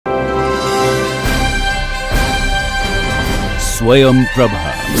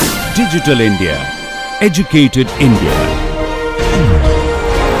SwayamPrabha. Digital India. Educated India.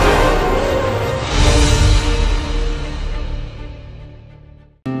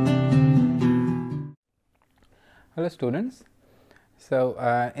 Hello students. So,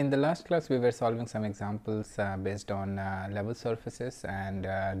 in the last class we were solving some examples based on level surfaces and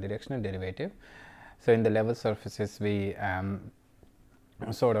directional derivative. So, in the level surfaces we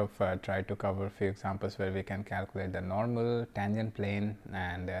sort of try to cover a few examples where we can calculate the normal, tangent plane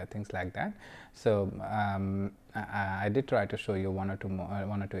and things like that. So, I did try to show you one or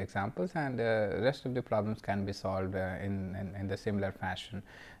two examples, and the rest of the problems can be solved in the similar fashion.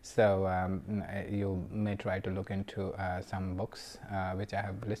 So, you may try to look into some books which I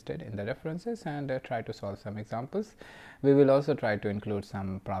have listed in the references and try to solve some examples. We will also try to include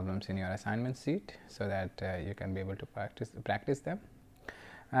some problems in your assignment sheet so that you can be able to practice them.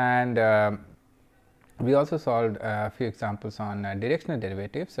 And we also solved a few examples on directional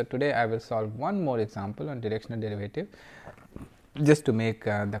derivative. So, today I will solve one more example on directional derivative just to make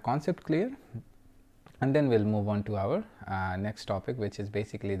the concept clear, and then we will move on to our next topic, which is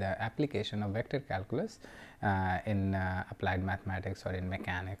basically the application of vector calculus in applied mathematics or in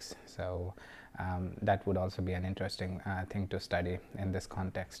mechanics. So, that would also be an interesting thing to study in this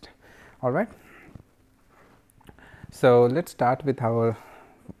context. All right. So, let us start with our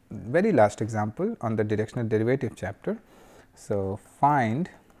very last example on the directional derivative chapter. So, find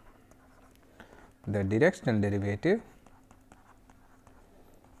the directional derivative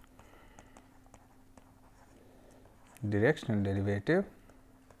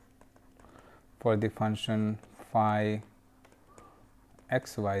for the function phi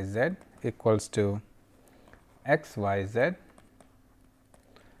x y z equals to x y z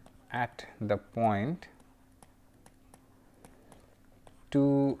at the point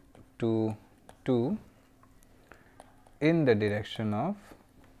 2, 2, 2 in the direction of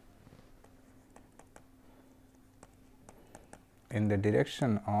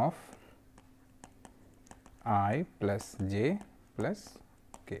I plus j plus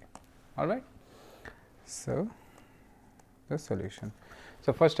k. All right. So, the solution.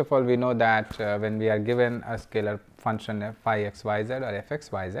 So, first of all, we know that when we are given a scalar function phi x y z or f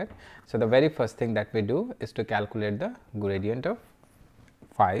x y z, so the very first thing that we do is to calculate the gradient of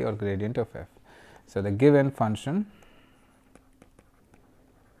phi or gradient of f. So, the given function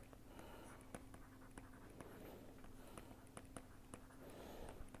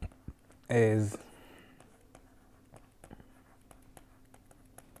is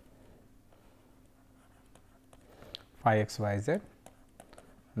phi x y z,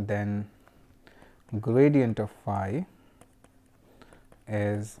 then gradient of phi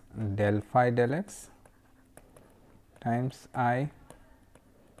is del phi del x times I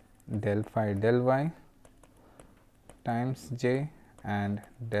del phi del y times j and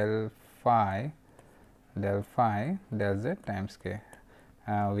del phi del z times k.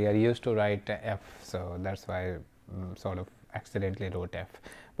 We are used to write f, so that is why sort of accidentally wrote f,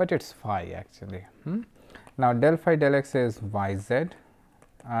 but it is phi actually. Now, del phi del x is y z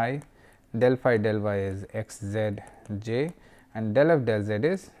I, del phi del y is x z j, and del f del z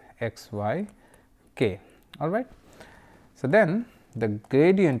is x y k. All right. So, then the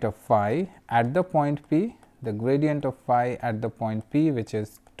gradient of phi at the point P, which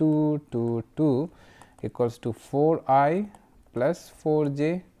is 2, 2, 2 equals to 4 I plus 4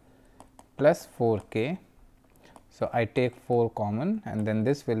 j plus 4 k. So, I take 4 common, and then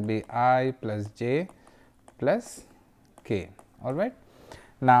this will be I plus j plus k. All right.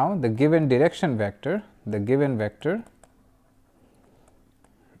 Now, the given direction vector,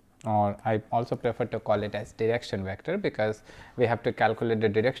 or I also prefer to call it as direction vector, because we have to calculate the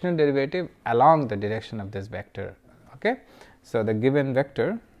directional derivative along the direction of this vector. Okay. So, the given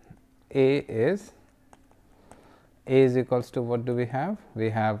vector A is equals to, what do we have? We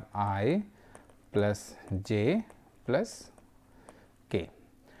have I plus j plus k.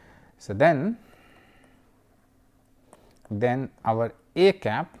 So, then our A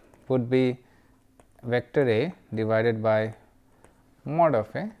cap would be vector A divided by mod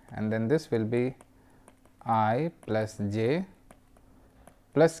of A, and then this will be I plus j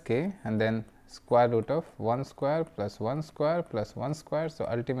plus k, and then square root of 1 square plus 1 square plus 1 square. So,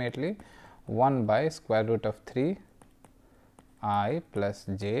 ultimately 1 by square root of 3 I plus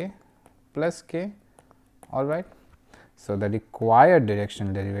j plus k. All right. So, the required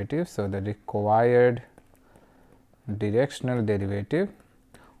directional derivative. So, the required directional derivative,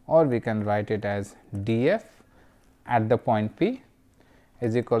 or we can write it as df at the point P,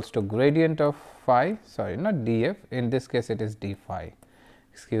 is equals to gradient of phi, sorry, not df, in this case it is d phi,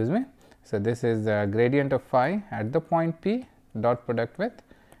 excuse me. So, this is the gradient of phi at the point P dot product with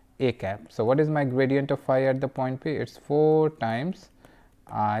a cap. So, what is my gradient of phi at the point P? It is 4 times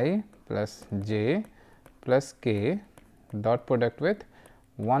I plus j plus k dot product with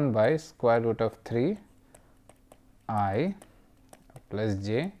 1 by square root of 3 I plus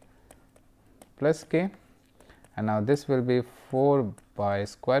j plus k, and now this will be 4 by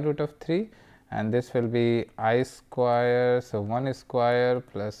square root of 3 and this will be I square. So, 1 square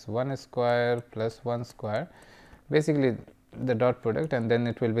plus 1 square plus 1 square, basically the dot product, and then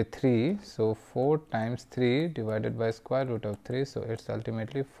it will be 3. So, 4 times 3 divided by square root of 3. So, it is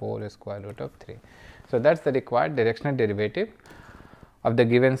ultimately 4 square root of 3. So, that is the required directional derivative of the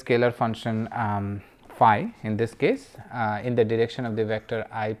given scalar function phi in this case in the direction of the vector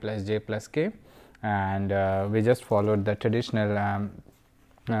I plus j plus k, and we just followed the traditional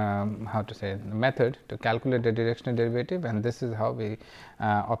how to say method to calculate the directional derivative, and this is how we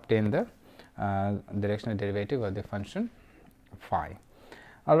obtain the directional derivative of the function phi.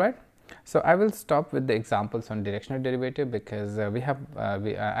 All right. So, I will stop with the examples on directional derivative, because I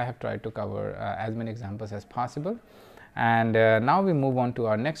have tried to cover as many examples as possible, and now we move on to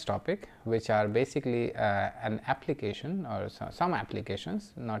our next topic, which are basically an application or some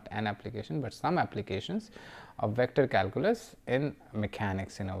applications, not an application, but some applications of vector calculus in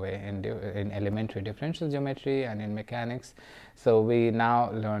mechanics, in a way, in elementary differential geometry and in mechanics. So, we will now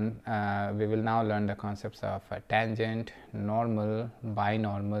learn the concepts of tangent, normal,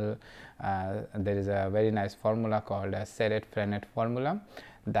 binormal. There is a very nice formula called as Serret-Frenet formula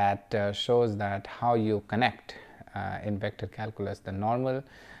that shows that how you connect in vector calculus the normal,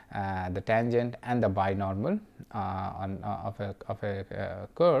 the tangent and the binormal of a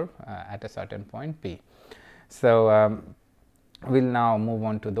curve at a certain point P. So, we will now move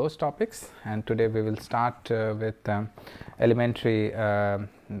on to those topics, and today we will start with elementary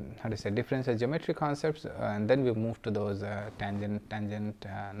how to say differential geometry concepts, and then we move to those tangent,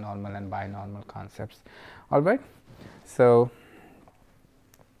 normal and binormal concepts. All right. So,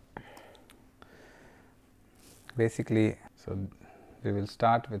 basically, we will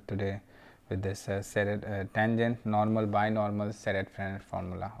start with today with this tangent, normal, binormal, Serret-Frenet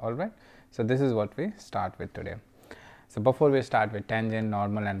formula. All right. So, this is what we start with today. So, before we start with tangent,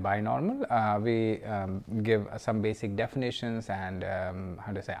 normal and binormal, we give some basic definitions and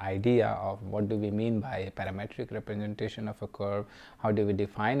how to say idea of what do we mean by a parametric representation of a curve, how do we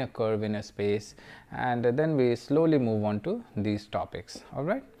define a curve in a space, and then we slowly move on to these topics. All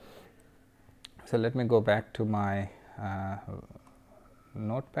right. So, let me go back to my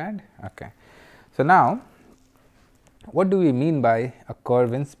notepad. Okay. So, now what do we mean by a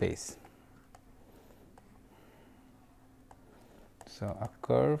curve in space? So, a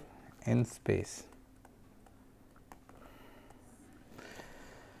curve in space.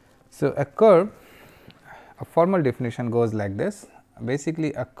 So, a curve, a formal definition goes like this.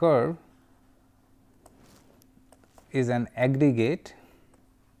 Basically, a curve is an aggregate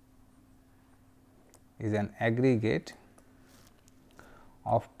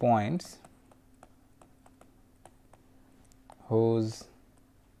of points whose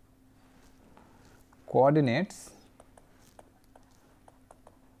coordinates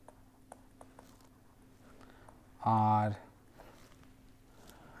are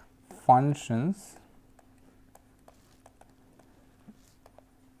functions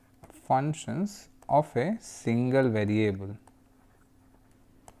of a single variable.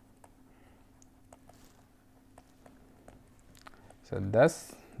 So,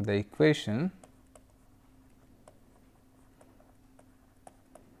 thus the equations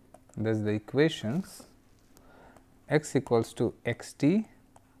x equals to x t,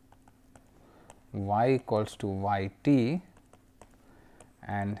 y equals to y t,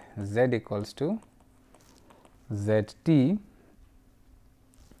 and z equals to z t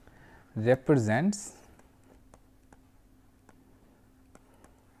represents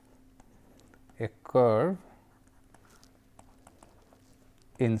a curve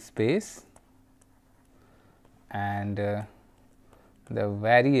in space, and the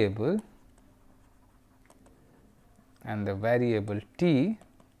variable t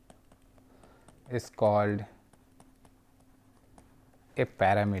is called a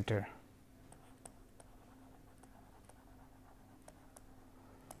parameter,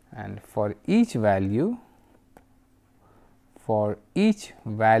 and for each value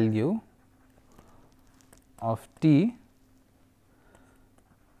of t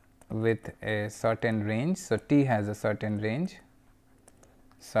with a certain range. So, t has a certain range,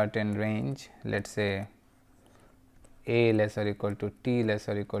 let us say a less or equal to t less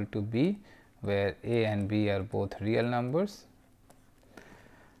or equal to b, where a and b are both real numbers,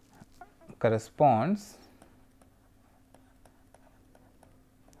 corresponds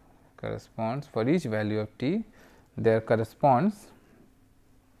corresponds for each value of t, there corresponds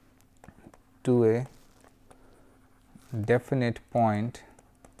to a definite point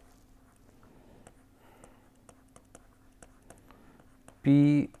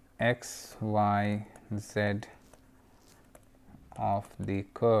p x y z of the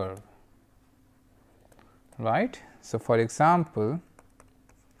curve, right. So, for example,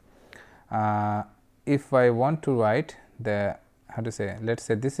 if I want to write the, how to say, let us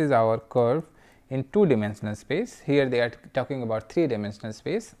say this is our curve in 2-dimensional space. Here they are talking about 3-dimensional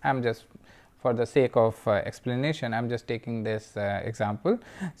space. I am just, for the sake of explanation, I am just taking this example.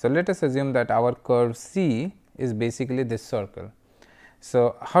 So, let us assume that our curve C is basically this circle.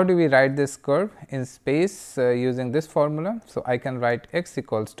 So, how do we write this curve in space using this formula? So, I can write x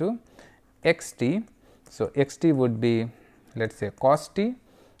equals to x t. So, x t would be, let us say, cos t,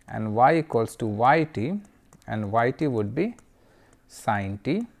 and y equals to y t, and y t would be sin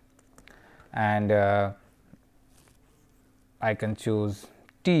t, and I can choose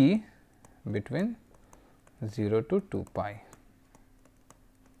t between 0 to 2 pi.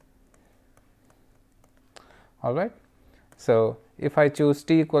 All right. So, if I choose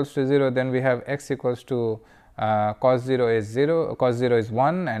t equals to 0, then we have x equals to cos 0 is 0, cos 0 is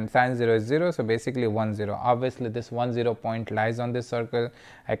 1 and sin 0 is 0. So, basically 1 0. Obviously, this 1 0 point lies on this circle.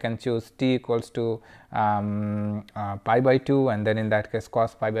 I can choose t equals to pi by 2, and then in that case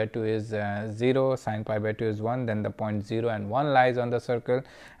cos pi by 2 is 0, sin pi by 2 is 1, then the point 0 and 1 lies on the circle,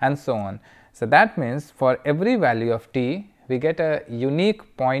 and so on. So, that means for every value of t, we get a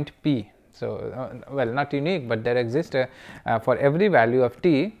unique point p. So, well, not unique, but there exists a, for every value of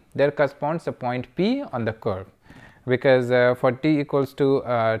t, there corresponds a point p on the curve, because for t equals to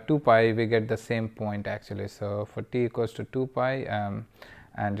 2 pi, we get the same point actually. So, for t equals to 2 pi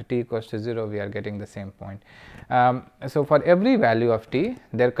and t equals to 0, we are getting the same point. So, for every value of t,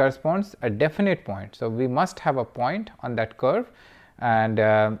 there corresponds a definite point. So, we must have a point on that curve,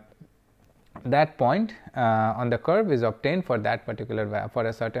 and that point on the curve is obtained for that particular for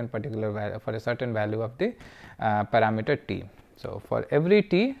a certain particular value, for a certain value of the parameter t. So, for every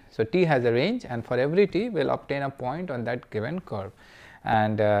t, so t has a range, and for every t we will obtain a point on that given curve,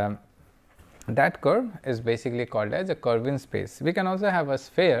 and that curve is basically called as a curve in space. We can also have a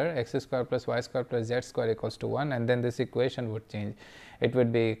sphere x square plus y square plus z square equals to 1, and then this equation would change. It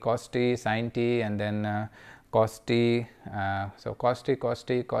would be cos t, sin t, and then cos t, so cos t, cos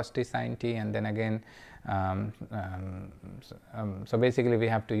t, cos t, sin t, and then again so basically we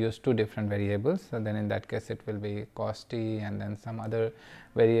have to use 2 different variables. So, then in that case it will be cos t and then some other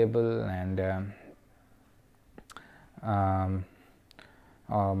variable, and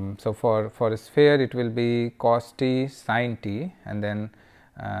so for a sphere it will be cos t, sin t, and then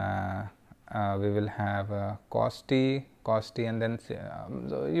we will have cos t, and then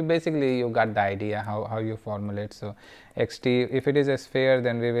so you basically you got the idea how you formulate. So, x t, if it is a sphere,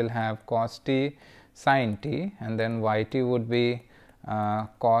 then we will have cos t, sin t, and then y t would be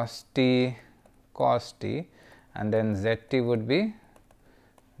cos t, and then z t would be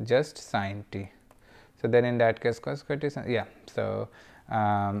just sin t. So, then in that case cos t, yeah. So,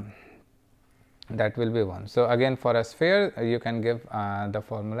 that will be 1. So, again for a sphere you can give the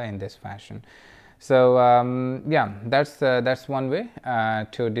formula in this fashion. So, yeah, that's one way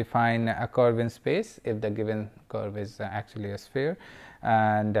to define a curve in space if the given curve is actually a sphere,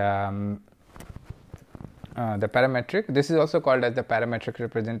 and the parametric, this is also called as the parametric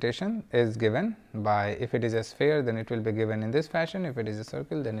representation, is given by, if it is a sphere then it will be given in this fashion, if it is a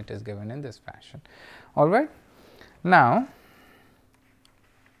circle then it is given in this fashion. All right. Now,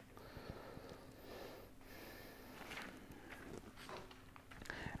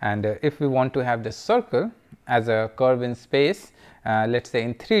 and if we want to have this circle as a curve in space, let us say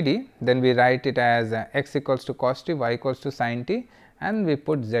in 3D, then we write it as x equals to cos t, y equals to sin t, and we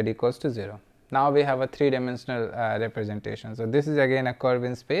put z equals to 0. Now, we have a 3-dimensional representation. So, this is again a curve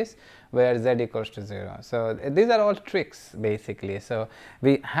in space where z equals to 0. So, these are all tricks basically. So,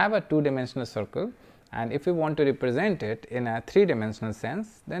 we have a 2-dimensional circle, and if we want to represent it in a 3-dimensional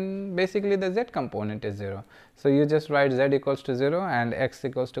sense, then basically the z component is 0. So, you just write z equals to 0 and x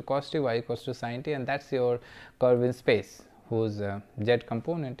equals to cos t, y equals to sin t, and that is your curve in space whose z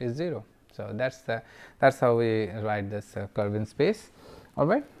component is 0. So, that is how we write this curve in space. All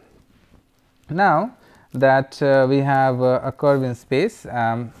right. Now, that we have a curve in space,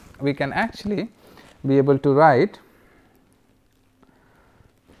 we can actually be able to write,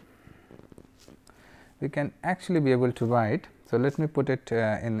 so let me put it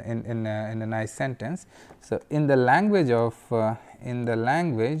in a nice sentence. So, in the language of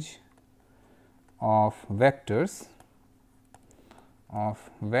vectors, of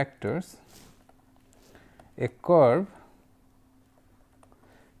vectors, a curve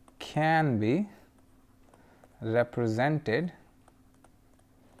can be represented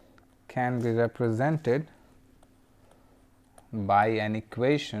by an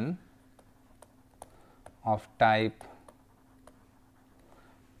equation of type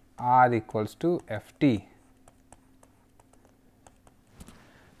r equals to f t.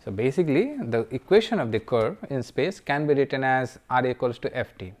 So, basically the equation of the curve in space can be written as r equals to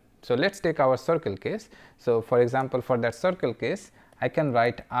f t. So, let us take our circle case. So, for example, for that circle case I can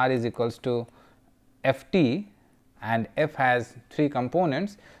write r is equals to f t and f has 3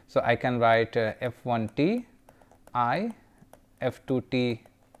 components. So, I can write f 1 t I, f 2 t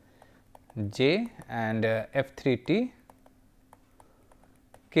j and f 3 t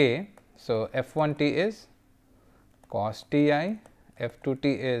k. So, f 1 t is cos t I, f 2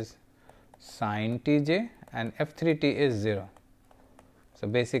 t is sin t j and f 3 t is 0. So,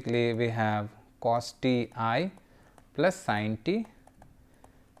 basically we have cos t I plus sin t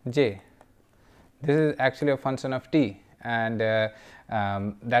j. This is actually a function of t and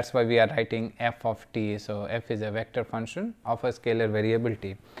that is why we are writing f of t. So, f is a vector function of a scalar variable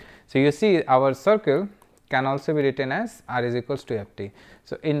t. So, you see our circle can also be written as r is equals to f t.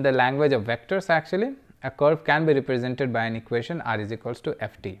 So, in the language of vectors actually a curve can be represented by an equation r is equals to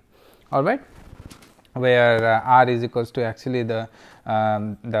f t, all right, where r is equals to actually the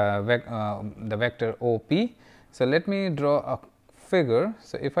vector o p. So, let me draw a figure.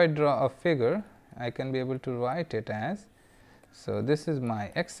 So, if I draw a figure I can be able to write it as, so this is my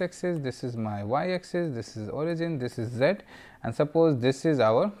x axis, this is my y axis, this is origin, this is z, and suppose this is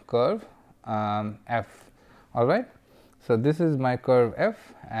our curve f, all right. So, this is my curve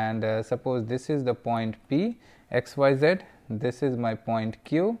f and suppose this is the point P x y z, this is my point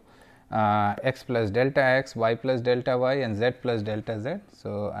Q x plus delta x, y plus delta y and z plus delta z.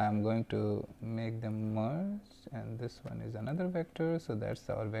 So, I am going to make them merge and this one is another vector. So, that is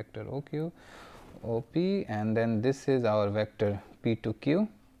our vector O Q O P and then this is our vector P to Q,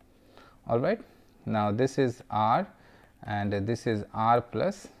 all right. Now, this is r and this is r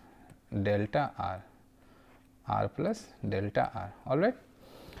plus delta r plus delta r, all right.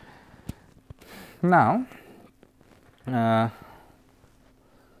 Now,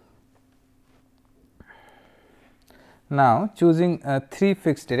 choosing 3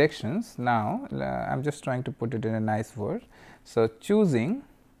 fixed directions. Now, I am just trying to put it in a nice word. So, choosing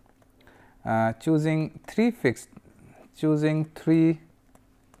 3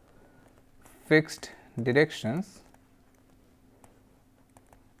 fixed directions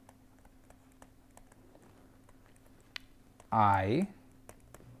I,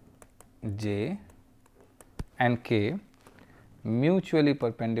 j and k mutually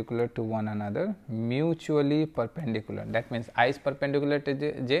perpendicular to one another, mutually perpendicular. That means I is perpendicular to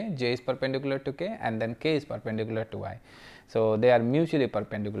j, j is perpendicular to k and then k is perpendicular to I. So, they are mutually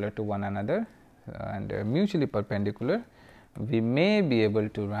perpendicular to one another and mutually perpendicular. We may be able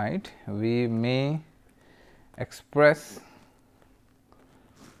to write, we may express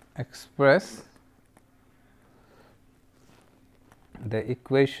the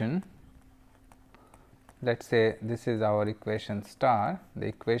equation. Let us say this is our equation star, the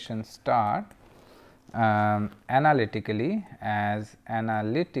equation star analytically as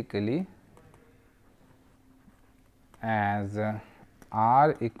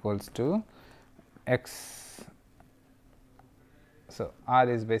r equals to x. So, r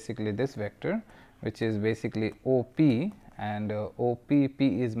is basically this vector which is basically O P and O P,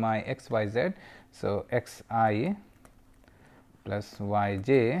 P is my x y z. So, x I plus y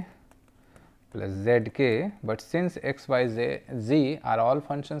j plus z k, but since x y z are all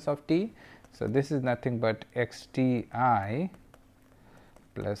functions of t. So, this is nothing but x t I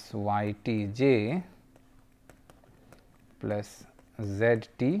plus y t j plus z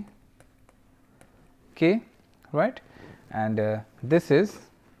t k, right, and this is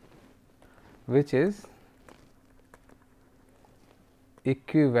which is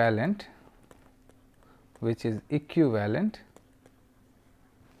equivalent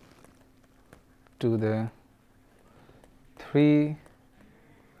to the 3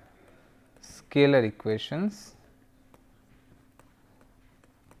 scalar equations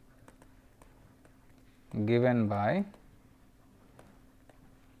given by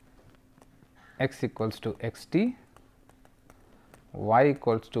x equals to x t, y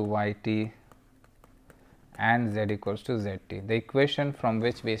equals to y t and z equals to z t, the equation from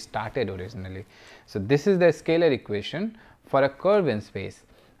which we started originally. So, this is the scalar equation for a curve in space.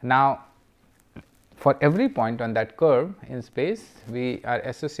 Now, for every point on that curve in space, we are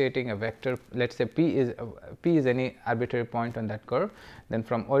associating a vector. Let us say p is any arbitrary point on that curve. Then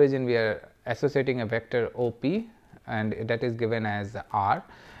from origin we are associating a vector OP, and that is given as r.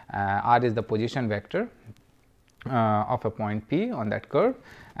 R is the position vector of a point P on that curve,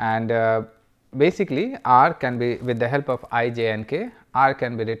 and basically r can be, with the help of I, j and k, r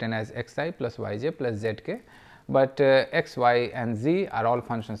can be written as xi plus yj plus zk, but x, y and z are all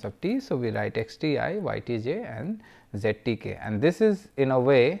functions of t. So, we write xti, ytj and ztk, and this is in a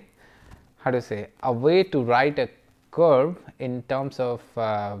way, how to say, a way to write a curve in terms of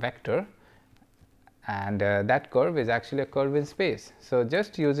vector, and that curve is actually a curve in space. So,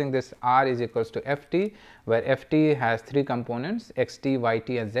 just using this r is equals to f t, where f t has 3 components x t, y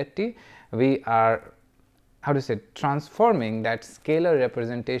t and z t. We are, how to say, transforming that scalar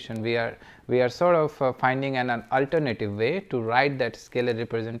representation. We are sort of finding an alternative way to write that scalar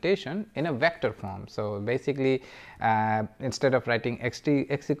representation in a vector form. So, basically instead of writing x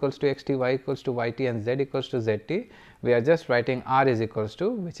equals to x t, y equals to y t and z equals to z t, we are just writing r is equals to,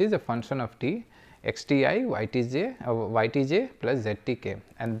 which is a function of t, x t I, y t j plus z t k,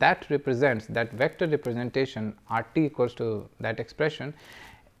 and that represents, that vector representation r t equals to that expression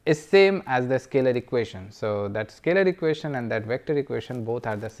is same as the scalar equation. So, that scalar equation and that vector equation both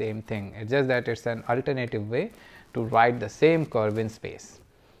are the same thing. It is just that it is an alternative way to write the same curve in space,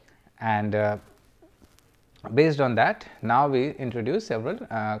 and based on that, now we introduce several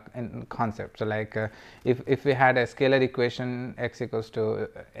concepts. So, like if we had a scalar equation x equals to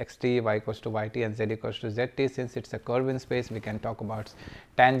x t, y equals to y t and z equals to z t, since it is a curve in space, we can talk about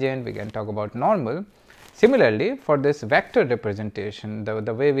tangent, we can talk about normal. Similarly, for this vector representation,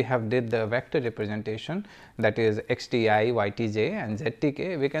 the way we have did the vector representation, that is x t I, y t j and z t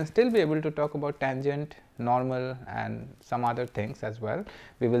k, we can still be able to talk about tangent, normal and some other things as well.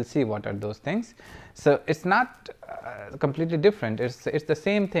 We will see what are those things. So, it is not completely different, it is the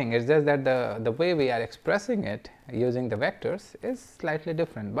same thing, it is just that the way we are expressing it using the vectors is slightly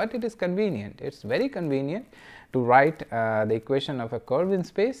different, but it is convenient. It is very convenient to write the equation of a curve in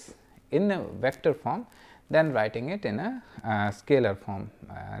space in a vector form than writing it in a scalar form,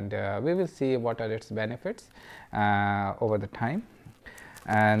 and we will see what are its benefits over the time.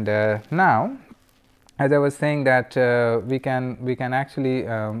 And now, as I was saying that we can actually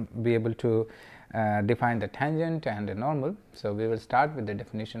be able to define the tangent and the normal. So, we will start with the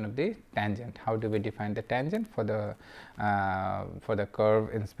definition of the tangent. How do we define the tangent for the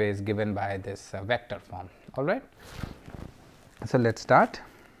curve in space given by this vector form? All right. So, let us start.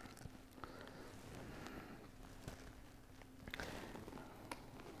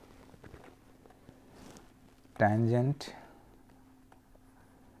 Tangent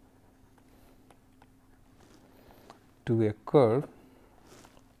to a curve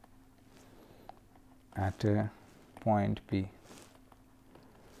at a point P.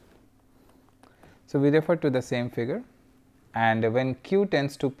 So, we refer to the same figure, and when q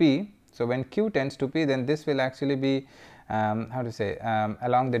tends to P, so when q tends to P, then this will actually be how to say,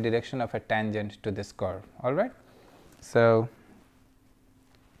 along the direction of a tangent to this curve. All right. So,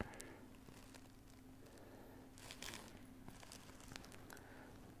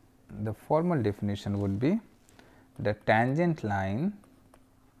 the formal definition would be the tangent line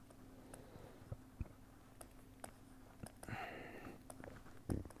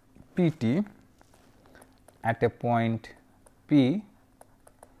P t at a point P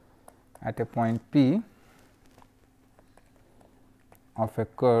of a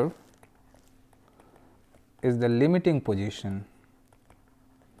curve is the limiting position,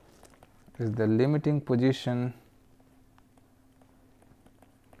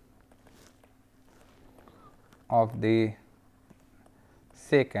 of the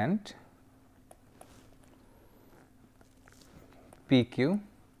secant P q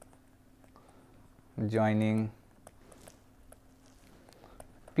joining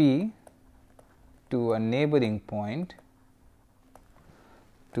P to a neighboring point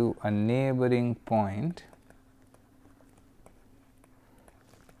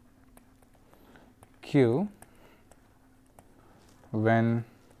Q when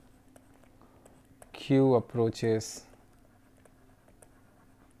Q approaches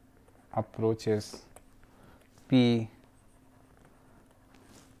P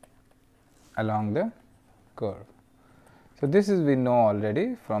along the curve. So, this is we know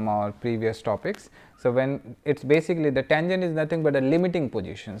already from our previous topics. So, when it is basically the tangent is nothing but a limiting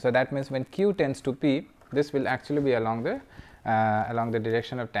position. So, that means when Q tends to P, this will actually be along the along the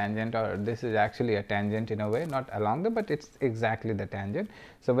direction of tangent, or this is actually a tangent in a way, not along the, but it is exactly the tangent.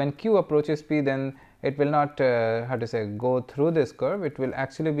 So, when q approaches p, then it will not how to say go through this curve, it will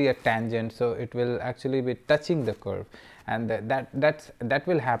actually be a tangent. So, it will actually be touching the curve, and that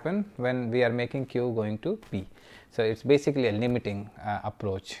will happen when we are making q going to p. So, it is basically a limiting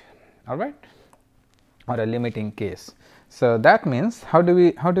approach, all right, or a limiting case. So, that means how do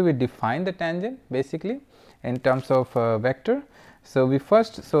we define the tangent basically in terms of vector. So, we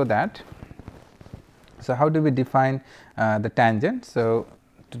first show that. So, how do we define the tangent? So,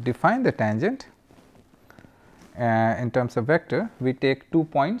 to define the tangent in terms of vector, we take 2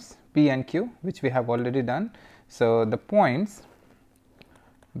 points p and q, which we have already done. So, the points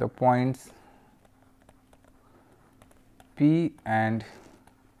p and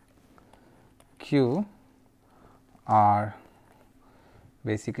q are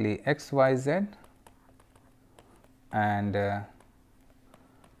basically x, y, z and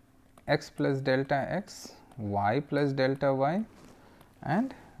x plus delta x, y plus delta y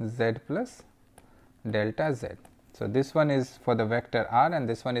and z plus delta z. So, this one is for the vector r and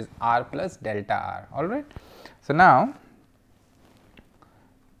this one is r plus delta r, all right. So, now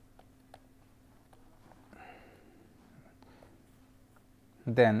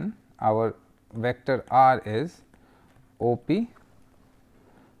then our vector r is OP,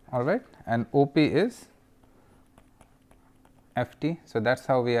 all right, and OP is FT. So, that is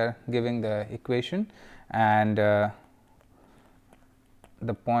how we are giving the equation, and the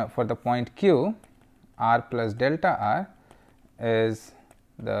point for the point q, r plus delta r is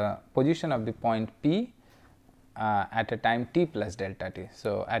the position of the point p at a time t plus delta t.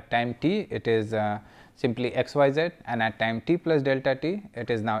 So, at time t it is simply x y z, and at time t plus delta t it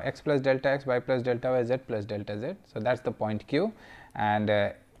is now x plus delta x, y plus delta y, z plus delta z. So, that is the point q, and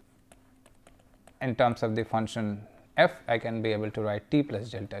in terms of the function f, I can be able to write t plus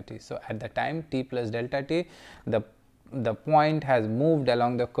delta t. So, at the time t plus delta t, the point has moved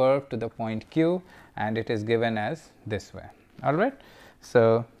along the curve to the point q, and it is given as this way, all right.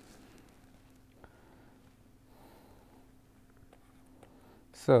 So,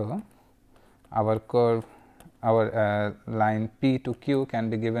 our curve, our line p to q can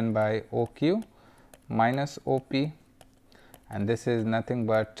be given by OQ minus OP, and this is nothing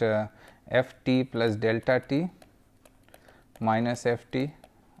but ft plus delta t minus ft,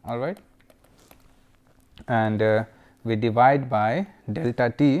 all right, and we divide by delta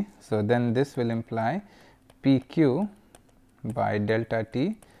t. So, then this will imply pq by delta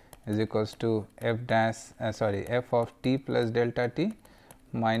t is equals to f of t plus delta t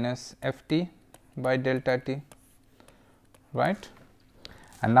minus ft by delta t, right.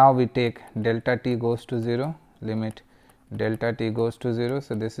 And now we take delta t goes to 0, limit delta t goes to 0.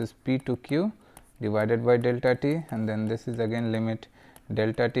 So, this is p to q divided by delta t, and then this is again limit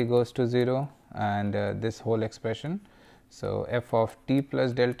delta t goes to 0 and this whole expression. So, f of t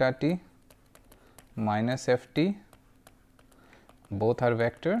plus delta t minus f t, both are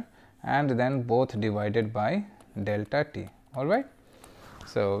vector, and then both divided by delta t, all right.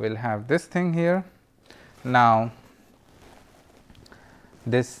 So, we will have this thing here. Now,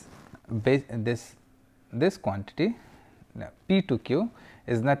 this quantity p to q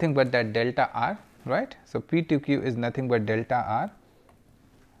is nothing but that delta r, right. So, p to q is nothing but delta r.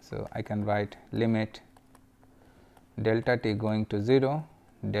 So, I can write limit delta t going to 0,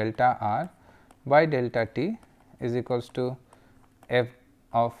 delta r by delta t is equals to f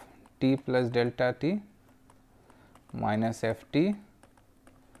of t plus delta t minus f t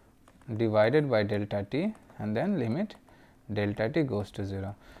divided by delta t, and then limit delta t goes to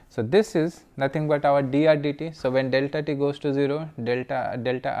 0. So, this is nothing but our dr dt. So, when delta t goes to 0, delta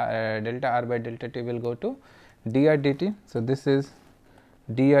r by delta t will go to dr dt. So, this is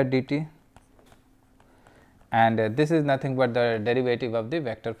dr dt, and this is nothing but the derivative of the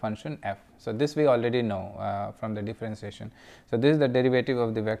vector function f. So, this we already know from the differentiation. So, this is the derivative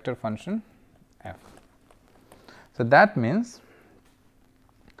of the vector function f. So, that means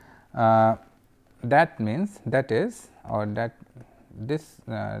that is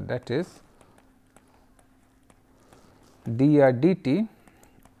dr dt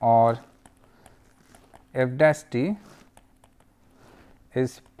or f dash t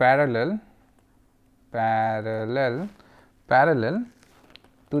is parallel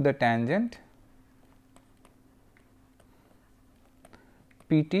to the tangent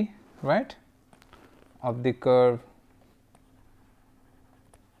pt, right, of the curve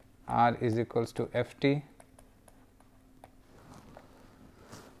r is equals to f t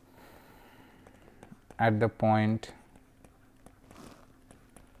at the point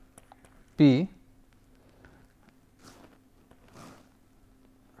p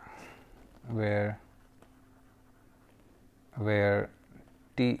where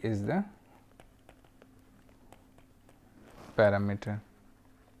t is the parameter,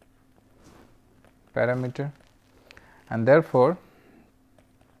 and therefore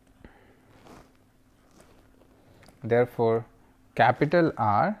capital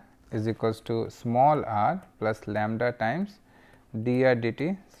R is equals to small r plus lambda times dr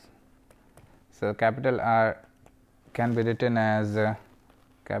dt. So, capital R can be written as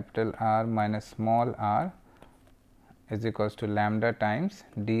capital R minus small r is equals to lambda times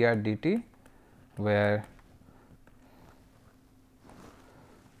dr dt, where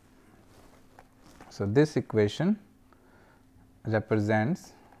so this equation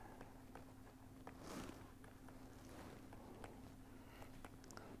represents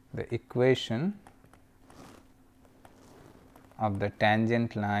the equation of the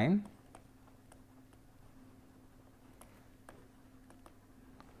tangent line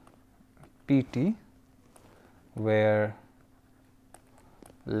PT, where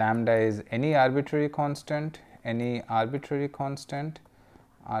lambda is any arbitrary constant, r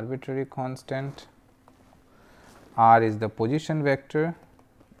is the position vector,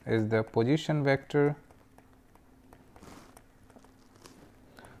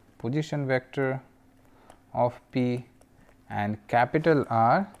 of P, and capital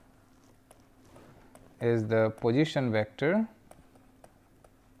R is the position vector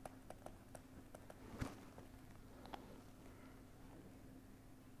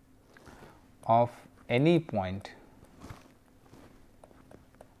of any point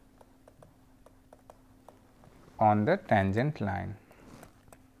on the tangent line.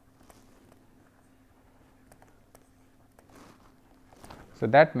 So,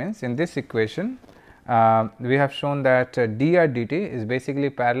 that means in this equation we have shown that dr dt is basically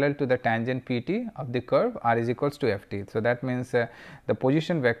parallel to the tangent PT of the curve r is equals to f t. So, that means the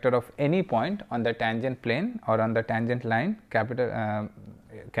position vector of any point on the tangent plane or on the tangent line capital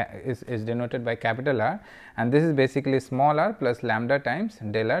is denoted by capital R, and this is basically small r plus lambda times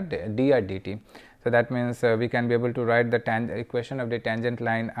del r dr dt. So, that means we can be able to write the equation of the tangent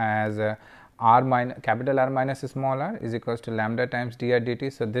line as capital R minus small r is equals to lambda times dr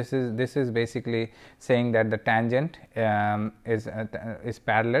dt. So, this is basically saying that the tangent is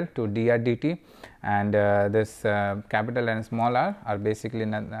parallel to dr dt, and this capital and small r are basically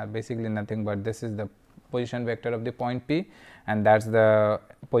nothing but this is the position vector of the point P, and that is the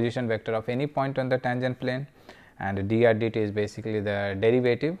position vector of any point on the tangent plane, and dr dt is basically the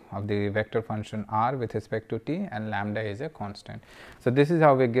derivative of the vector function r with respect to t, and lambda is a constant. So, this is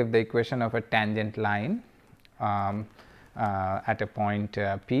how we give the equation of a tangent line at a point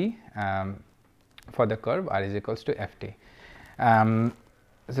P for the curve r is equals to f t.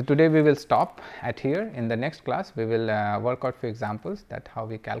 So, today we will stop at here. In the next class we will work out few examples that how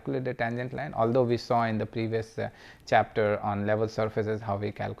we calculate the tangent line, although we saw in the previous chapter on level surfaces how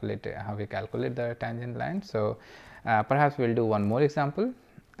we calculate the tangent line. So, perhaps we will do one more example,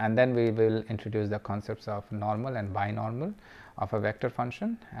 and then we will introduce the concepts of normal and binormal of a vector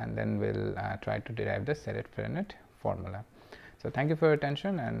function, and then we will try to derive the Serret-Frenet formula. So, thank you for your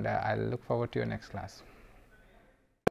attention, and I will look forward to your next class.